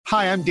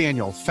Hi, I'm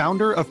Daniel,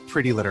 founder of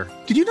Pretty Litter.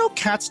 Did you know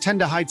cats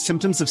tend to hide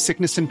symptoms of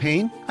sickness and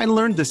pain? I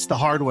learned this the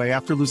hard way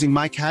after losing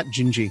my cat,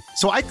 Gingy.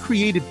 So I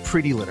created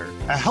Pretty Litter,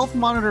 a health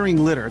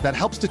monitoring litter that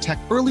helps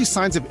detect early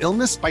signs of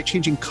illness by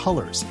changing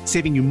colors,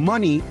 saving you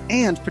money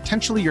and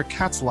potentially your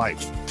cat's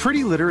life.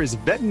 Pretty Litter is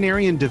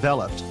veterinarian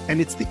developed, and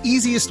it's the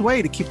easiest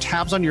way to keep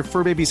tabs on your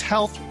fur baby's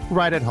health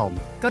right at home.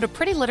 Go to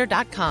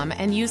prettylitter.com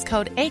and use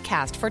code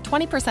ACAST for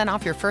 20%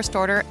 off your first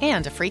order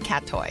and a free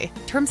cat toy.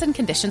 Terms and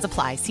conditions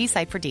apply. See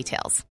site for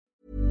details.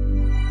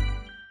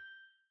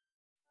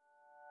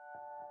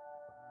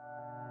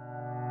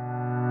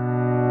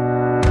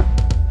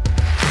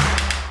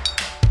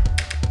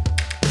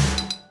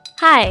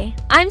 Hi,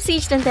 I'm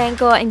Siege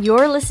Tantenko and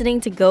you're listening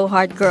to Go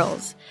Hard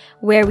Girls,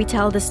 where we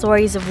tell the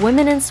stories of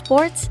women in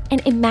sports and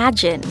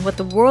imagine what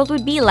the world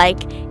would be like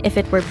if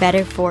it were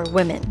better for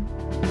women.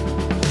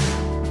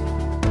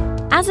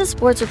 As a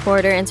sports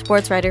reporter and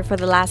sports writer for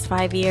the last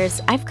 5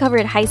 years, I've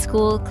covered high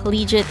school,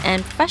 collegiate,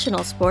 and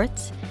professional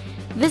sports,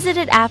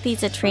 visited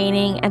athletes at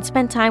training, and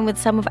spent time with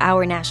some of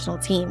our national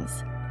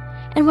teams.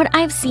 And what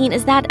I've seen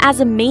is that as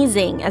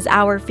amazing as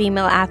our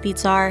female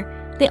athletes are,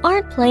 they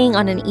aren't playing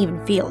on an even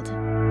field.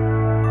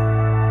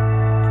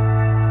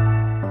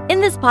 In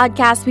this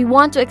podcast, we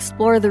want to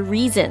explore the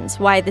reasons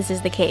why this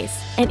is the case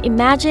and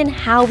imagine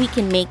how we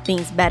can make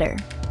things better.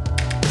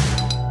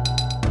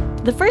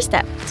 The first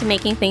step to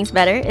making things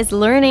better is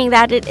learning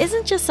that it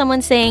isn't just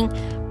someone saying,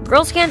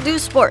 girls can't do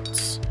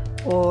sports,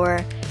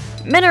 or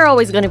men are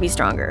always going to be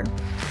stronger.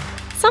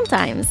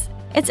 Sometimes,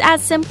 it's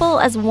as simple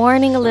as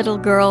warning a little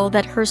girl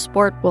that her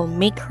sport will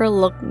make her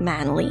look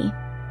manly.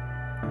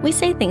 We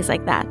say things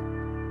like that.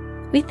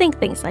 We think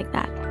things like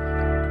that.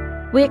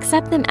 We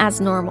accept them as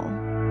normal.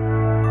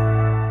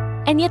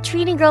 And yet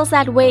treating girls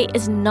that way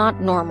is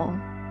not normal,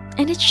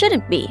 and it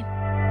shouldn't be.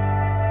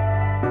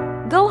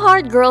 Go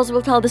Hard Girls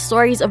will tell the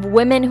stories of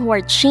women who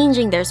are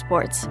changing their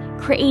sports,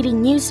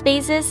 creating new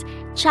spaces,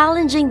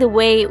 challenging the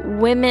way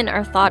women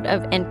are thought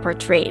of and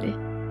portrayed.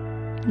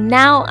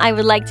 Now, I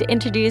would like to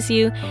introduce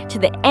you to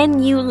the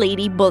NU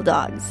Lady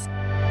Bulldogs.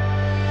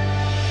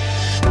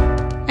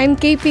 I'm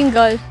Kay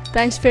Pingal,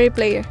 transfer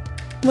player.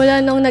 Mula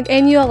nung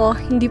nag-NU ako,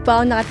 hindi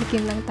pa ako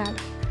nakatikim ng talo.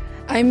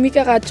 I'm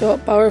Mika Cacho,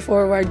 power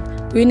forward,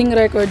 winning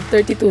record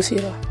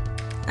 32-0.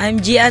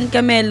 I'm Gian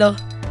Camelo,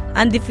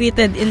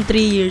 undefeated in 3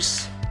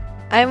 years.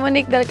 I'm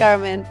Monique Del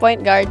Carmen,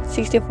 point guard,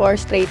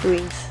 64 straight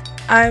wins.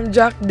 I'm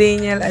Jack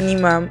Daniel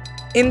Animam.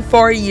 In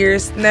 4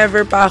 years,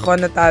 never pa ako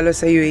natalo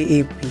sa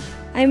UAAP.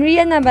 I'm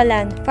Ria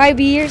Nabalan,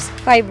 5 years,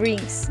 5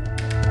 rings.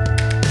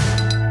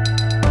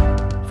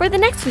 For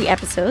the next 3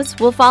 episodes,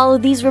 we'll follow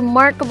these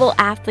remarkable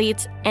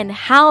athletes and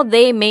how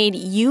they made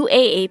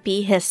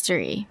UAAP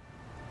history.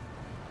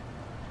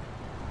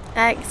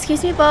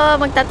 Excuse me po,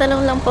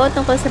 magtatanong lang po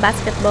tungkol sa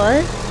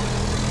basketball.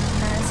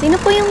 Sino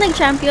po yung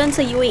nag-champion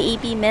sa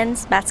UAAP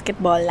men's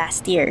basketball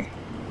last year?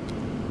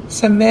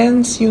 Sa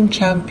men's, yung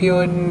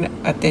champion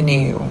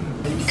Ateneo.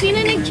 Sino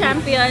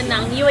nag-champion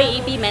ng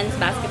UAAP men's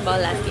basketball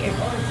last year?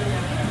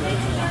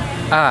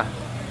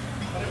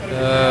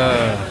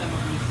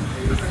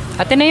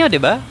 Ateneo,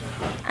 di ba?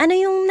 Ano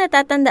yung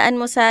natatandaan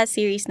mo sa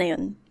series na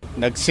yun?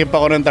 Nag-sip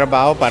ako ng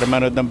trabaho para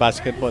manood ng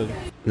basketball.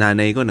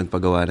 Nanay ko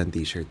nagpagawa ng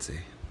t-shirts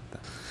eh.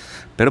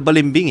 Pero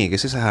balimbing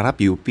kasi sa harap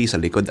UP, sa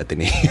likod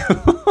Ateneo.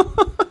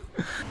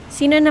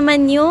 Sino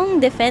naman yung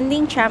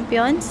defending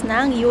champions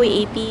ng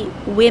UAAP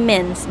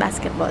women's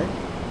basketball?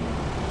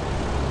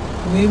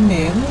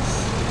 Women's?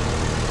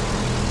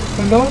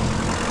 Hello?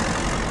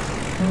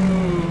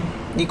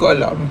 Hindi ko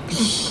alam.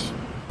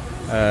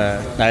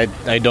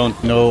 I don't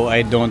know.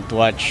 I don't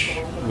watch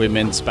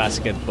women's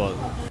basketball.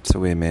 Sa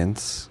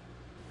women's?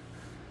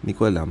 Hindi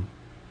ko alam.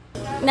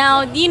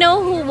 Now, do you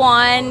know who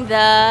won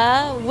the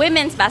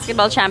women's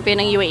basketball champion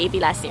ng UAAP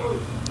last year?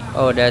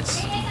 Oh, that's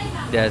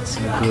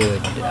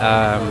good.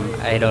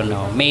 I don't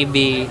know.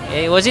 Maybe,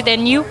 was it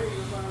NU?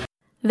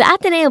 The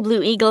Ateneo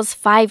Blue Eagles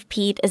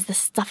 5-peat is the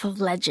stuff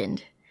of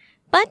legend.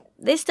 But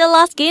they still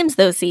lost games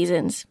those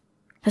seasons.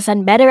 The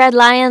San Beda Red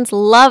Lions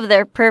love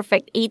their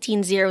perfect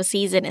 18-0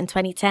 season in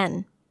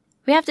 2010.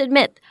 We have to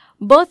admit,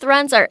 both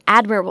runs are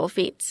admirable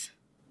feats.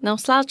 No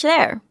slouch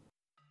there.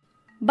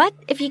 But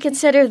if you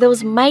consider those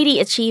mighty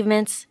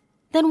achievements,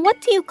 then what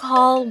do you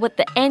call what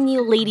the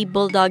NU Lady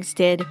Bulldogs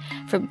did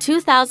from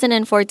 2014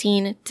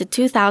 to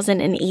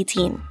 2018?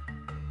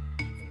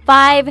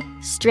 5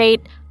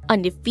 straight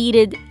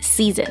undefeated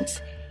seasons.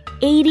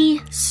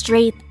 80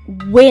 straight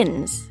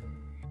wins.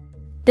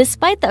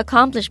 Despite the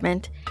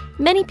accomplishment,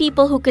 many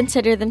people who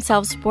consider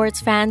themselves sports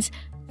fans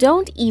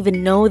don't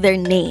even know their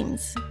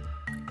names.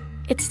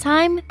 It's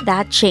time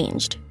that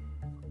changed.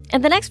 In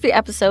the next 3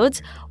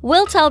 episodes,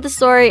 we'll tell the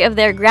story of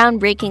their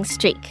groundbreaking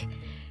streak.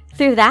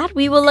 Through that,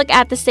 we will look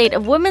at the state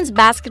of women's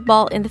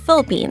basketball in the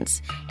Philippines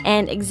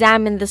and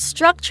examine the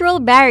structural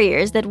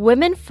barriers that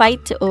women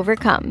fight to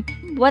overcome,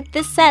 what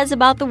this says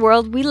about the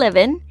world we live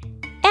in,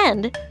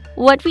 and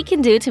what we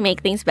can do to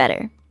make things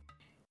better.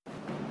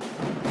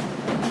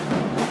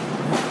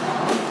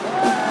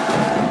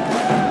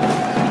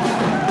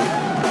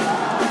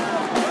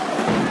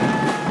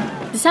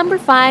 December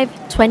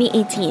 5,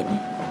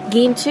 2018.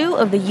 Game 2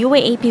 of the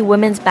UAAP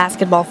Women's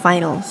Basketball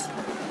Finals.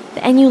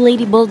 The NU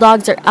Lady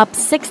Bulldogs are up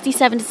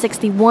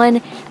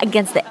 67-61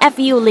 against the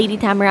FEU Lady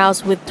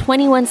Tamaraos with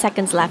 21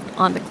 seconds left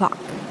on the clock.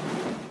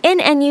 In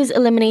NU's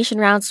elimination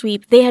round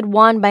sweep, they had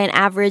won by an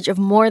average of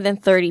more than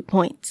 30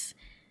 points.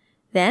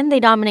 Then they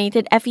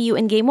dominated FEU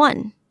in Game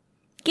 1.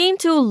 Game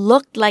 2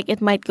 looked like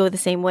it might go the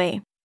same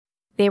way.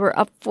 They were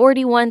up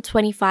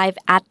 41-25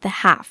 at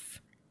the half.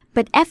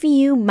 But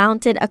FEU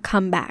mounted a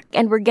comeback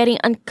and were getting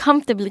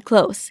uncomfortably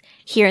close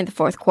here in the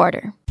fourth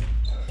quarter.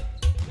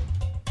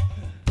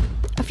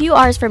 A few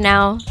hours from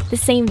now, the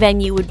same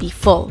venue would be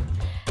full.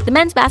 The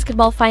men's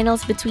basketball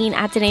finals between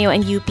Ateneo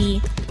and UP,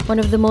 one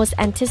of the most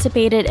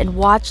anticipated and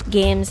watched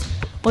games,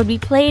 would be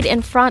played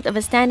in front of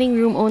a standing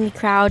room-only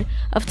crowd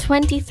of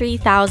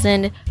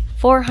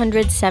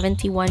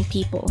 23,471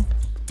 people,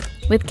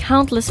 with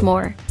countless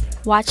more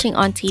watching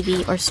on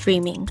TV or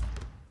streaming.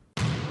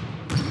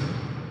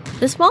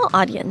 The small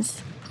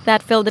audience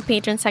that filled the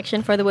patron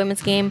section for the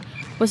women's game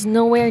was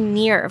nowhere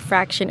near a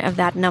fraction of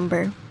that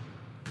number.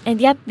 And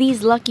yet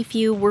these lucky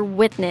few were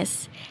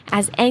witness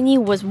as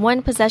NU was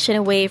one possession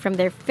away from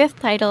their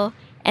fifth title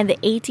and the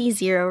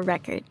 80-0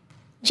 record.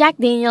 Jack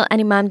Daniel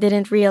Animam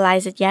didn't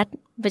realize it yet,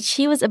 but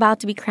she was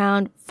about to be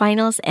crowned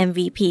Finals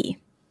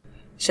MVP.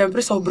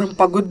 Siyempre, sobrang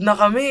pagod na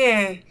kami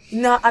eh.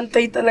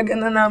 Inaantay talaga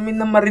na namin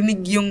na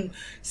marinig yung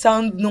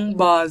sound nung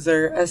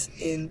buzzer. As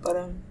in,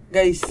 parang,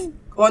 guys,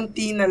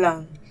 konti na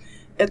lang.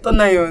 Ito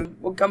na yun.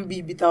 Huwag kang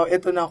bibitaw.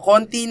 Ito na,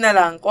 konti na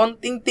lang.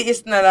 Konting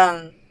tiis na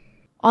lang.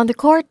 On the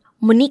court,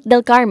 Monique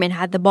Del Carmen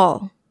had the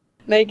ball.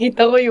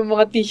 Nakikita ko yung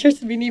mga t-shirts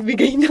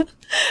binibigay na.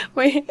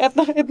 May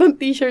etong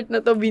t-shirt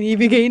na to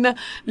binibigay na.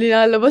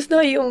 Linalabas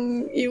na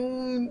yung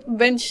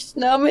bench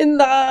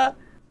namin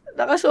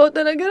nakasuot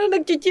na gano'n.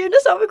 Nag-cheer na,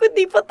 sabi ko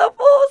di pa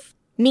tapos.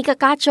 Mika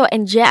Cacho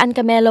and Jean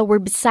Camelo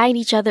were beside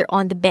each other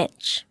on the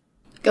bench.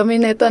 Kami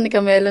na ito ni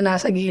Camelo,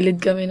 nasa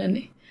gilid kami nun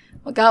eh.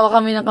 Magkawa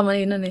kami ng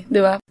kamay nun eh,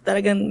 di ba?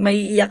 Talagang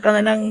may iyak ka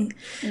na lang.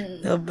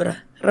 Sobra.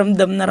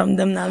 Ramdam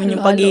namin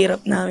yung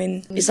paghihirap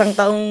namin. Isang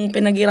taong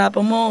pinaghirapan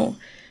mo,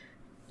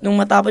 nung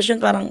matapos yun,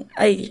 parang,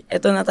 ay,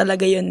 eto na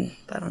talaga yun.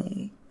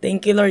 Parang,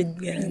 thank you Lord.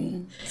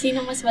 Ganun.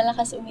 Sino mas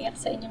malakas umiyak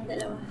sa inyong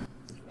dalawa?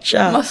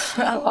 Siya. Mas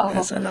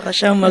malakas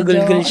siya,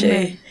 magulgul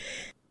siya eh.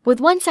 With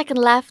 1 second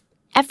left,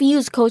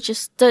 FEU's coaches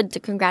stood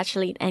to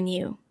congratulate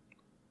NU.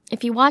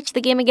 If you watch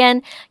the game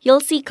again,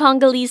 you'll see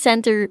Congolese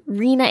center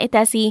Rina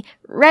Itesi,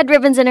 red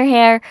ribbons in her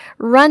hair,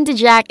 run to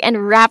Jack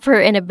and wrap her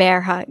in a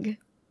bear hug.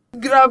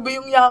 Grabe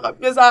yung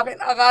yakap niya sa akin.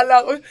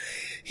 Akala ko,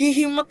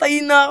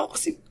 hihimatay na ako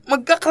kasi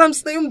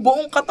magka-cramps na yung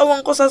buong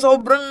katawan ko sa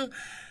sobrang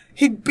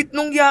higpit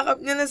nung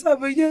yakap niya na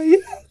sabi niya,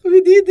 yeah, we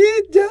did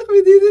it, Jack,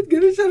 we did it.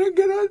 Ganun siya na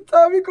ganun.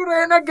 Sabi ko,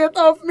 Rena, get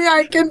off me,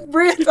 I can't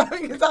breathe.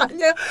 Sabi ko sa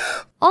kanya.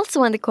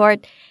 Also on the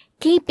court,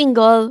 Kay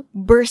Pingol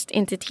burst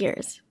into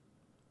tears.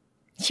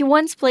 She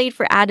once played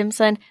for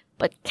Adamson,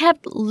 but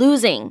kept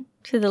losing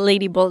to the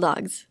Lady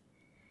Bulldogs.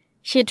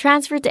 She had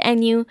transferred to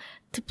NU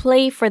to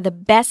play for the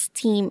best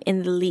team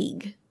in the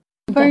league.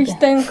 First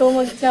time ko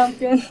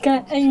mag-champion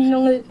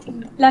nung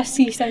last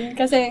season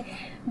kasi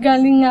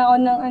galing nga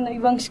ako ng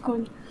ibang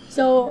school.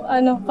 So,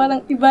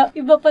 parang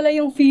iba pala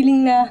yung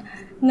feeling na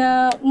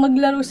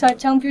maglaro sa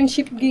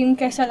championship game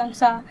kaysa lang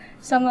sa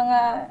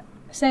mga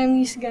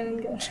semis, ganun.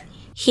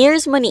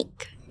 Here's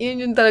Monique. Yun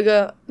yung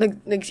talaga,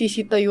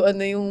 nagsisitayuan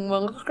na yung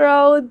mga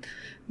crowd,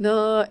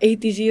 na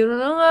 80-0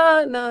 na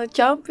nga, na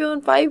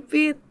champion,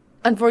 5-feet.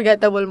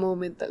 Unforgettable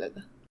moment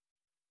talaga.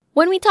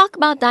 When we talk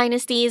about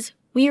dynasties,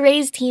 we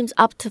raise teams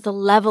up to the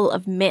level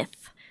of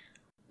myth.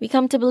 We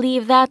come to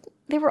believe that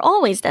they were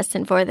always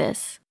destined for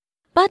this.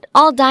 But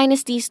all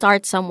dynasties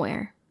start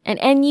somewhere, and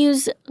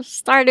NU's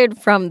started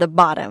from the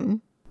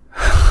bottom.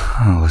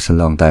 It was a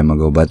long time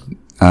ago, but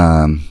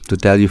to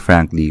tell you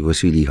frankly, it was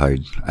really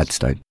hard at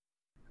start.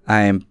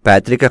 I'm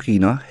Patrick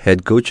Aquino,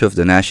 head coach of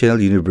the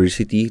National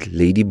University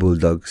Lady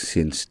Bulldogs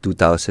since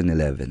 2011.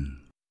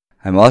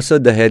 I'm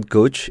also the head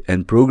coach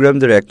and program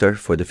director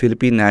for the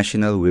Philippine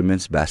National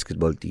Women's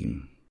Basketball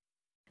Team.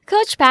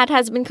 Coach Pat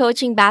has been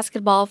coaching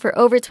basketball for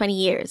over 20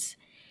 years.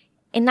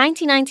 In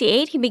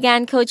 1998, he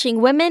began coaching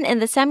women in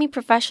the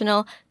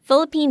semi-professional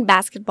Philippine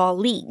Basketball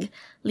League,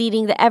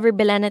 leading the Ever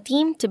Belena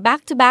team to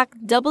back-to-back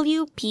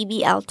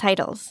WPBL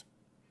titles.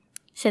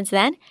 Since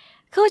then,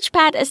 Coach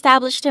Pat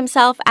established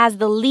himself as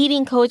the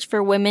leading coach for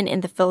women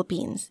in the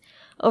Philippines.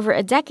 Over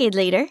a decade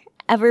later,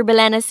 Ever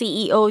Belena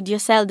CEO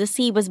Diosel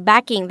Deci was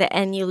backing the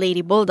NU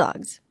Lady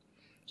Bulldogs.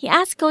 He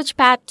asked Coach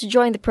Pat to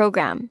join the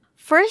program,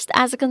 first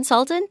as a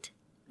consultant,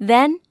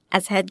 then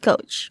as head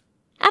coach.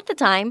 At the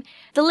time,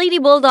 the Lady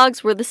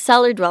Bulldogs were the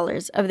cellar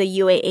dwellers of the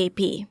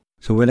UAAP.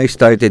 So when I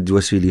started, it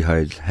was really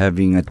hard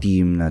having a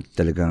team na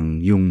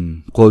talagang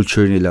yung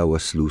culture nila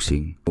was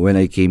losing. When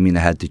I came in,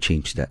 I had to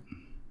change that.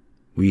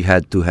 We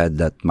had to have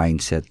that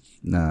mindset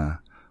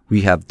na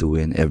we have to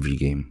win every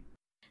game.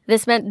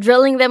 This meant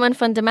drilling them on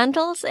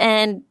fundamentals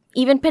and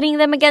even pitting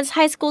them against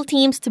high school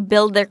teams to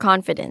build their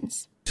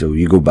confidence. So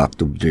you go back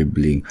to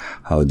dribbling,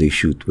 how they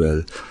shoot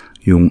well,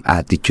 yung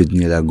attitude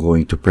nila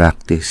going to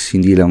practice.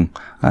 Hindi lang,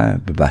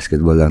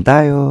 basketball lang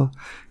tayo.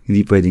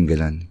 Hindi pwedeng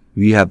ganun.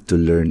 We have to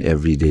learn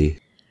every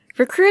day.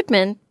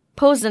 Recruitment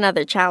posed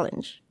another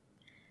challenge.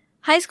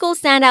 High school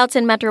standouts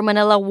in Metro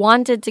Manila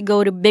wanted to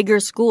go to bigger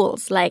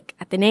schools like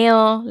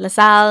Ateneo,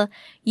 LaSalle,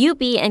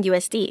 UP, and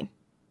UST.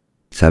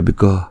 Sabi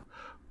ko,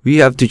 we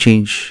have to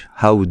change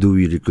how do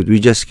we recruit. We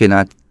just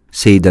cannot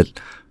say that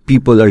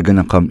people are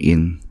gonna come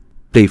in,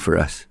 play for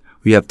us.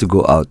 We have to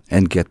go out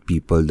and get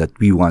people that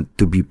we want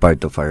to be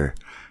part of our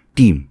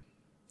team.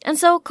 And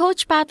so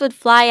Coach Pat would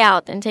fly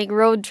out and take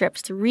road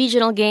trips to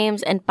regional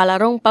games and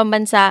palarong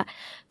pambansa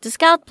to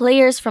scout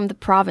players from the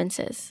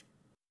provinces.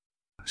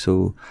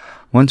 So,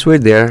 once we're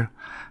there,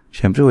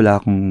 syempre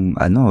wala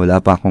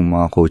pa akong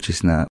mga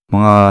coaches na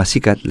mga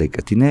sikat like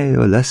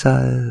Ateneo,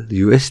 LaSalle,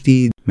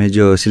 UST.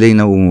 Medyo sila yung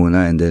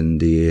nauuna and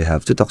then they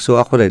have to talk. So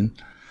ako lang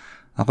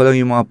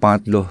yung mga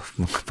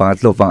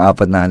pangatlo,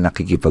 pang-apat na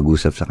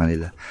nakikipag-usap sa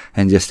kanila.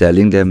 And just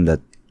telling them that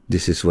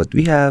this is what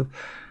we have.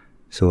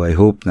 So I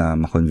hope na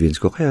ma-convince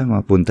ko kayo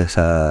mapunta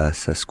sa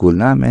school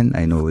namin.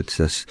 I know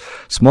it's a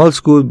small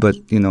school but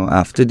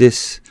after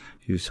this,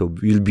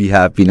 you'll be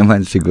happy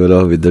naman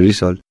siguro with the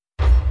result.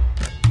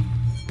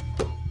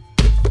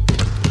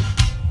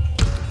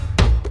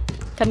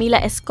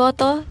 Camila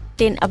Escoto,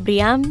 Tin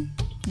Abriam,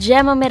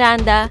 Gemma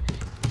Miranda,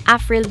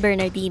 Afril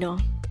Bernardino.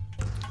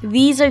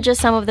 These are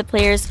just some of the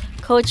players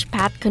Coach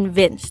Pat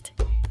convinced.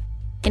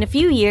 In a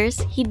few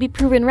years, he'd be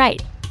proven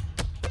right.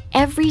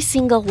 Every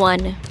single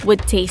one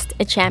would taste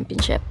a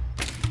championship.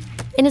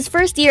 In his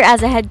first year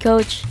as a head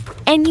coach,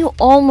 NU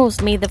almost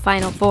made the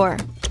Final Four.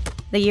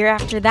 The year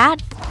after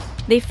that,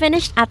 they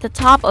finished at the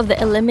top of the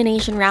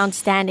elimination round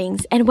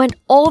standings and went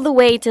all the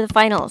way to the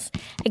finals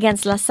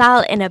against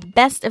LaSalle in a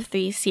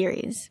best-of-3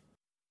 series.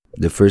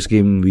 The first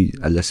game,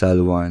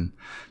 LaSalle won.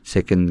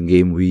 Second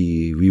game,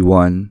 we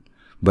won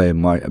by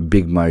a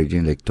big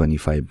margin, like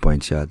 25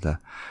 points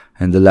yata.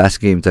 And the last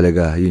game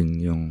talaga,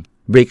 yung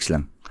breaks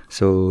lang.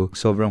 So,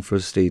 sobrang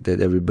frustrated.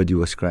 Everybody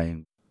was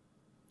crying.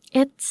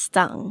 It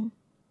stung.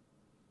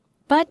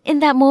 But in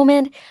that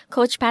moment,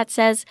 Coach Pat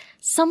says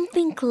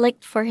something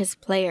clicked for his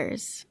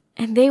players.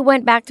 And they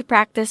went back to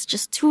practice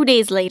just 2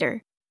 days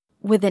later,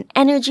 with an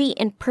energy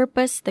and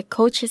purpose the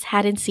coaches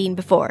hadn't seen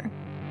before.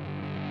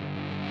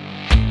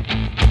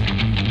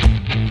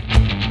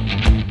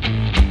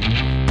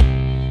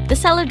 The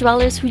cellar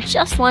dwellers who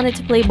just wanted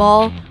to play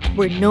ball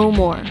were no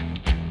more.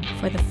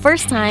 For the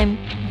first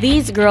time,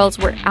 these girls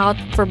were out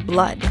for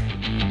blood.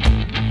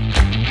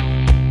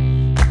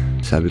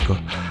 Sabi ko,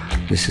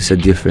 this is a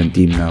different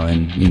team now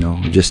and,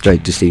 just try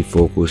to stay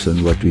focused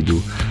on what we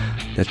do.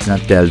 Let's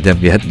not tell them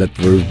yet that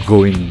we're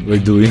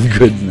doing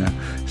good na.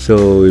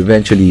 So,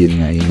 eventually, yun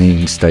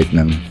yung start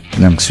ng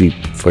sweep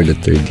for the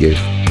third year.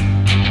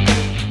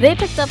 They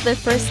picked up their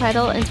first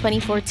title in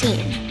 2014,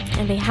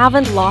 and they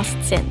haven't lost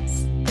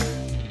since.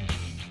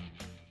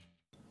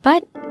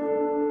 But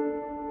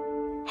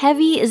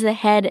heavy is the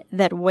head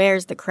that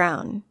wears the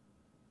crown.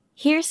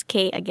 Here's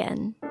Kay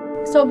again.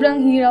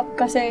 Sobrang hirap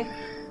kasi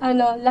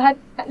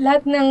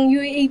lahat ng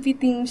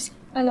UAAP teams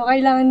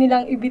kailangan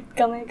nilang i-beat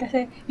kami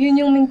kasi yun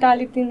yung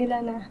mentality nila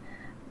na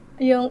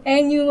yung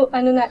NU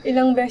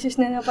ilang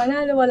beses na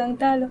napanalo, walang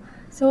talo.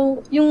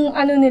 So, yung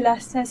nila,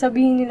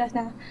 sasabihin nila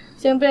na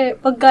siyempre,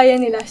 pag kaya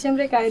nila,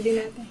 siyempre kaya din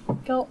natin.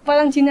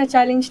 Parang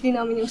sina-challenge din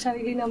namin yung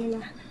sarili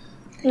namin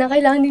na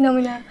kailangan din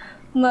namin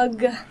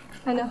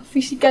na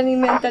physically,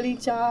 mentally,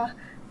 tsaka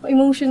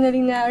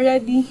emotionally na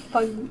ready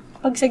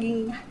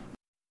pagsaging na.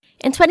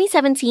 In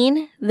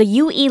 2017, the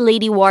UE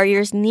Lady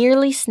Warriors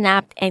nearly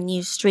snapped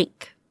NU's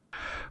streak.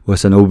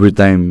 Was an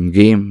overtime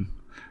game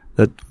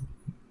that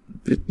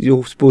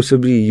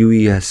supposedly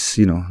UE has,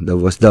 that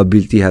was the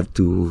ability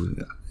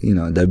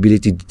the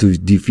ability to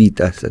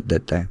defeat us at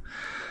that time.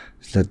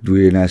 That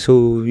we're na.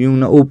 So,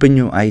 yung na-open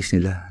yung eyes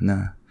nila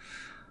na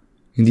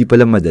hindi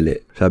pala madali.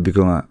 Sabi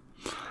ko nga,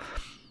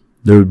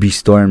 there will be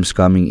storms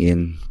coming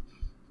in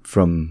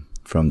from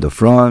the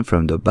front,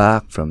 from the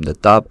back, from the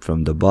top,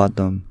 from the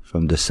bottom,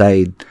 from the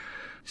side.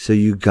 So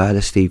you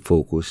gotta stay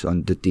focused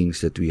on the things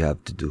that we have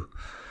to do.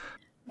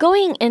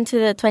 Going into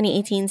the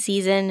 2018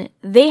 season,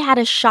 they had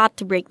a shot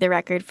to break the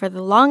record for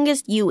the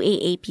longest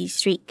UAAP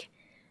streak.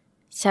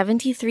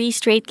 73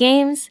 straight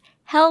games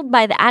held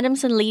by the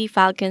Adamson Lady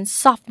Falcons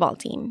softball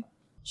team.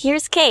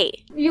 Here's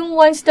Kay. Yung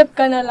one step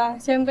ka na lang,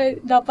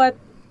 siyempre dapat,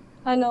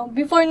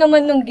 before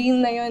naman ng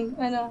game na yun,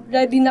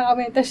 ready na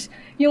kami. Tapos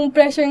yung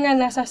pressure nga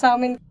nasa sa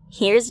amin.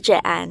 Here's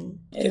Jeanne.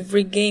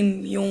 Every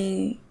game,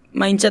 yung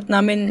mindset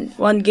namin,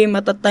 one game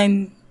at a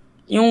time,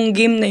 yung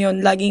game na yon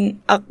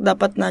laging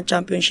dapat na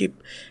championship.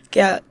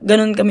 Kaya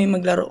ganun kami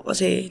maglaro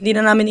kasi hindi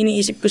na namin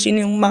iniisip kung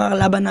sino yung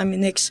makakalaban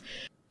namin next.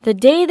 The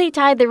day they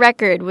tied the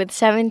record with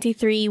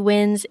 73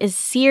 wins is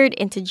seared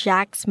into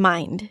Jack's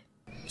mind.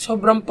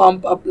 Sobrang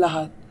pump up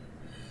lahat.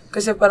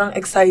 Kasi parang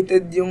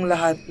excited yung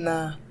lahat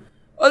na,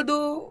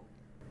 although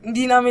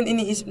hindi namin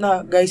iniisip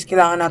na, guys,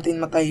 kailangan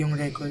natin matay yung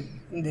record.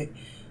 Hindi.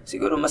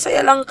 Siguro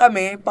masaya lang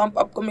kami, pump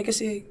up kami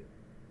kasi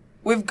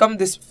we've come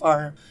this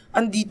far.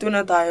 Andito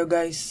na tayo,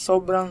 guys.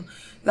 Sobrang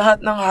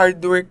lahat ng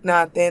hard work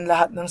natin,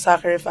 lahat ng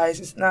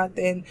sacrifices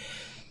natin,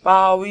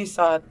 pahawi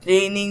sa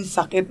training,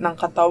 sakit ng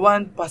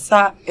katawan,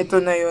 pasa, ito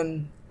na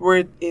yun.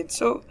 Worth it.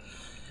 So,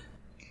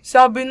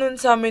 sabi nun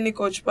sa amin ni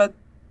Coach Pat,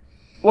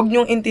 huwag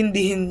niyong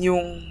intindihin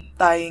yung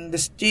tying the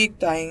streak,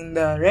 tying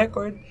the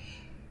record.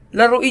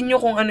 Laruin niyo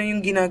kung ano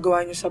yung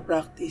ginagawa niyo sa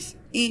practice.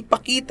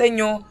 Ipakita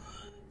niyo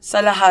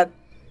sa lahat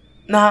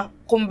na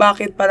kung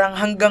bakit parang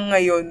hanggang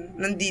ngayon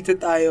nandito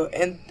tayo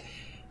and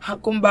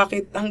kung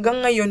bakit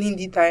hanggang ngayon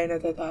hindi tayo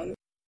natatalo.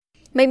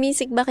 May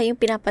music ba kayong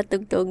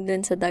pinapatugtog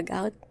dun sa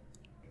dugout?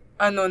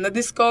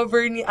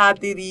 Na-discover ni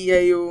Ate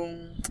Ria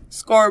yung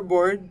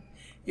scoreboard,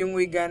 yung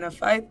We Gonna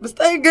Fight.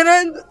 Basta yung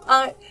ganun.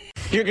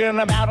 You're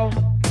gonna battle,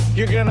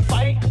 you're gonna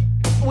fight,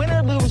 win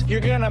or lose,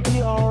 you're gonna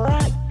be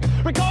alright.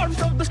 Regardless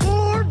of the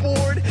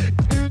scoreboard,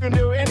 you can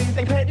do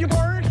anything that you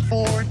work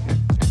for.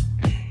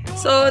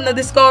 So,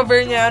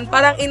 na-discover niya yan.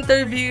 Parang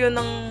interview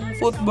yun ng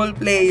football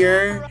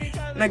player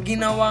na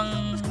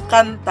ginawang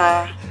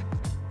kanta.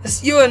 Tapos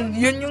yun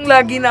yung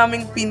lagi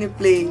naming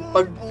piniplay.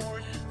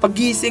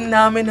 Pag-gising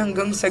namin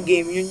hanggang sa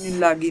game, yun yung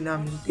lagi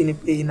namin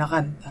piniplay na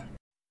kanta.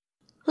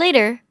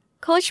 Later,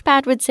 Coach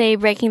Pat would say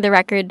breaking the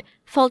record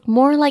felt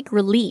more like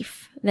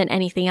relief than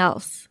anything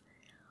else.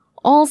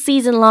 All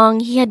season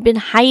long, he had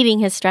been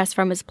hiding his stress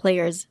from his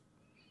players,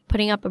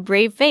 putting up a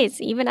brave face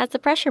even as the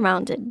pressure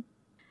mounted.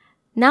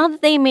 Now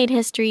that they made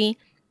history,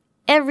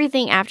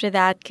 everything after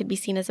that could be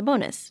seen as a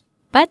bonus.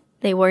 But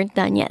they weren't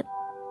done yet.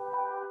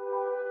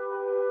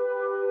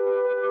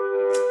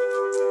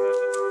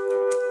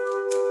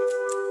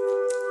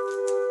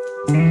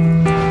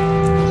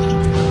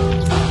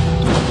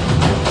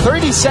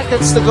 "30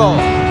 seconds to go."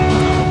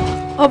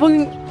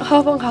 Habang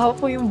hawak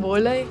mo yung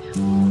bola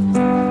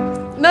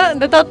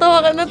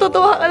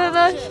natutuwa ka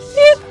na,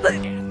 shit,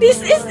 this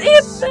is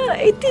it,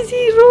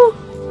 80-0.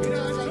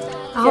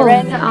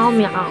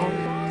 Umiyak ako.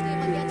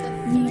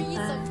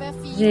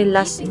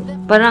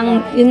 Parang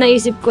yung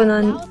naisip ko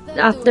nun,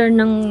 after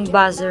ng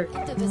buzzer,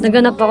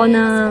 naganap ako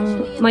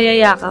ng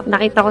mayayakap.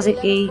 Nakita ko si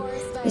Kay.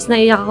 Tapos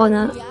naiyak ako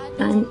na,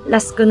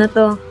 last ko na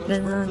to.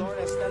 Ganun.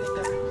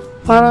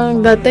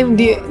 Parang that time,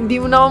 di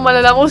mo na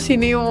malala kung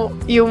sino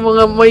yung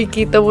mga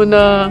makikita mo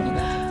na,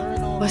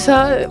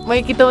 basta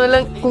makikita mo na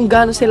lang kung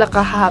gaano sila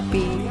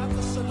ka-happy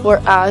for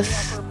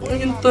us.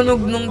 Yung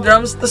tunog ng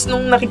drums, tas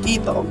nung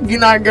nakikita ko,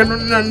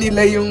 ginaganon na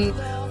nila yung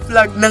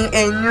flag ng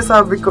Enyo,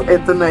 sabi ko,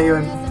 eto na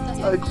yun.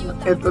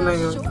 Eto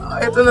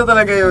na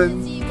talaga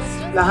yun.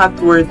 Lahat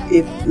worth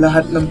it.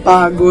 Lahat ng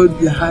pagod,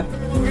 lahat.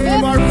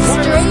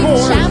 Straight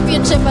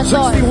championship at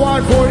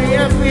 61 for the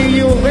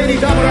FEU Lady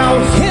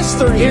Double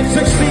history in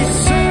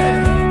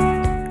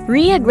 67.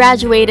 Ria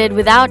graduated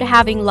without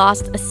having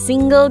lost a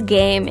single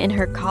game in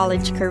her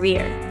college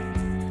career.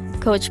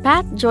 Coach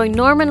Pat joined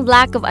Norman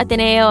Black of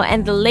Ateneo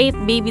and the late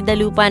Baby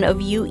Dalupan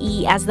of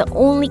UE as the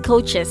only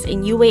coaches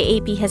in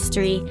UAAP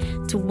history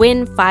to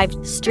win 5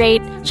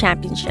 straight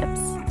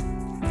championships.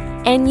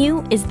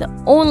 NU is the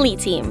only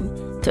team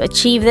to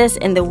achieve this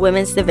in the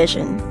women's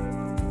division.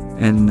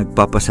 And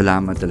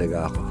nagpapasalamat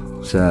talaga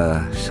ako sa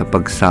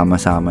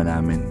pagsama-sama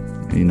namin.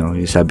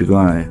 Sabi ko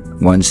nga,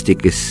 one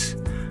stick is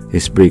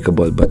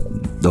breakable, but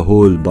the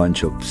whole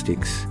bunch of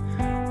sticks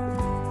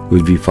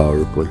will be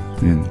powerful.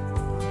 Yun.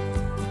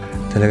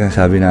 Talagang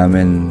sabi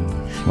namin,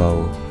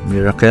 wow,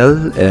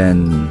 miracle,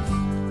 and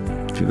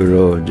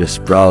siguro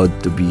just proud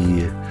to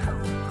be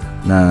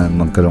na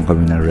magkaroon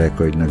kami ng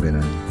record na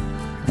ganun.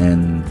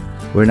 And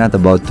we're not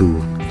about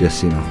to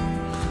just,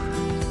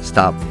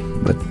 stop,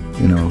 but,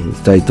 we'll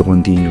try to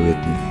continue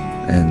it,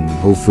 and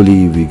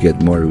hopefully we get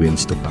more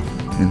wins to come.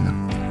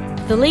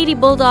 The Lady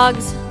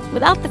Bulldogs,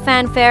 without the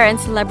fanfare and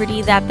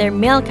celebrity that their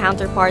male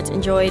counterparts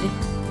enjoyed,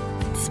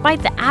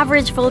 despite the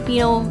average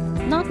Filipino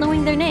not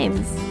knowing their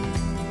names,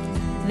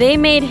 they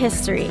made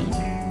history,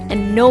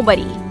 and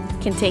nobody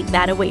can take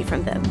that away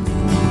from them.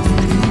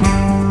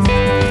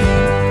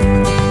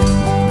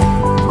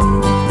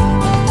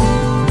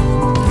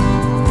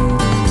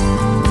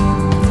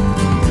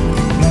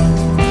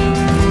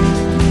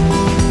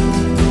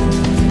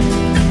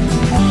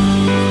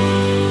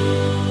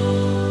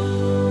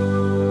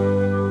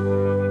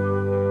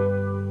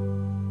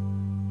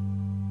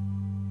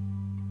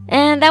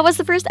 And that was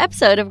the first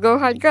episode of Go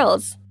Hard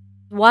Girls.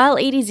 While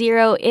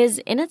 80-0 is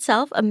in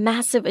itself a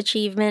massive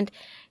achievement,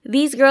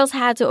 these girls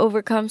had to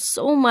overcome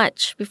so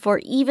much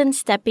before even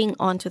stepping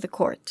onto the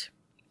court.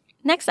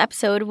 Next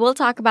episode, we'll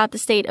talk about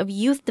the state of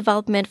youth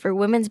development for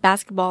women's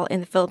basketball in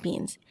the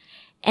Philippines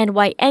and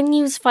why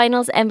NU's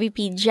finals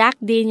MVP Jack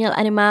Daniel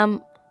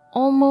Animam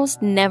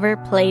almost never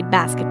played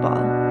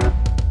basketball.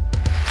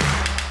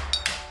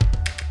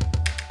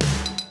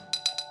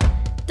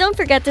 Don't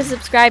forget to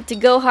subscribe to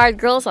Go Hard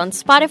Girls on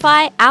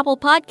Spotify, Apple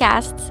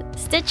Podcasts,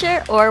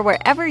 Stitcher, or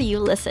wherever you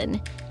listen.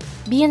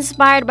 Be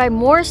inspired by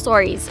more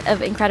stories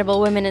of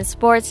incredible women in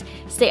sports,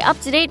 stay up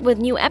to date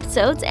with new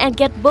episodes, and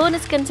get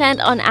bonus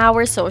content on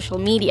our social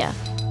media.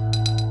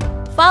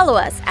 Follow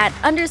us at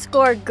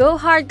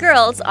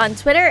 _GoHardGirls on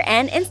Twitter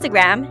and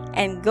Instagram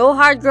and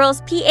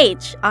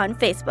GoHardGirlsPH on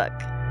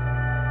Facebook.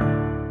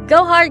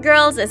 Go Hard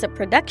Girls is a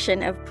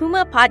production of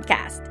Puma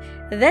Podcast.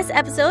 This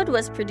episode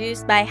was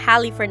produced by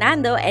Hallie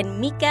Fernando and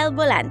Mikel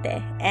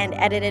Bolante and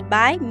edited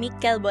by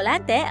Mikel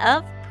Bolante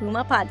of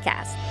Puma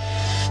Podcast.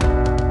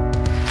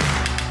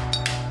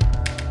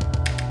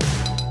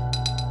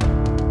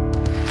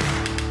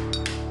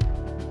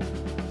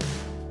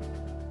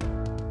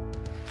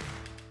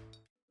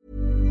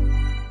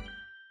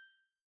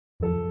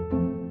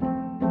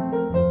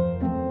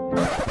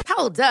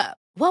 Hold up.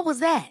 What was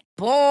that?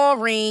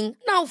 Boring.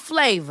 No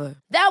flavor.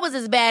 That was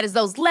as bad as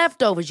those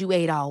leftovers you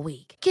ate all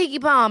week. Keke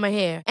Palmer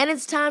here, and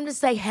it's time to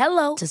say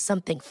hello to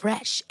something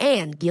fresh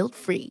and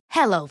guilt-free.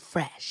 Hello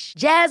Fresh.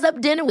 Jazz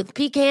up dinner with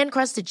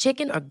pecan-crusted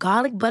chicken or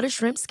garlic butter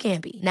shrimp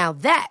scampi. Now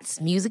that's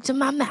music to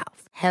my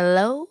mouth.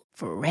 Hello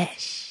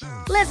Fresh.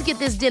 Let's get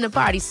this dinner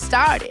party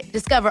started.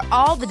 Discover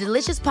all the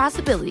delicious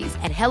possibilities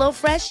at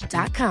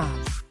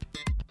HelloFresh.com.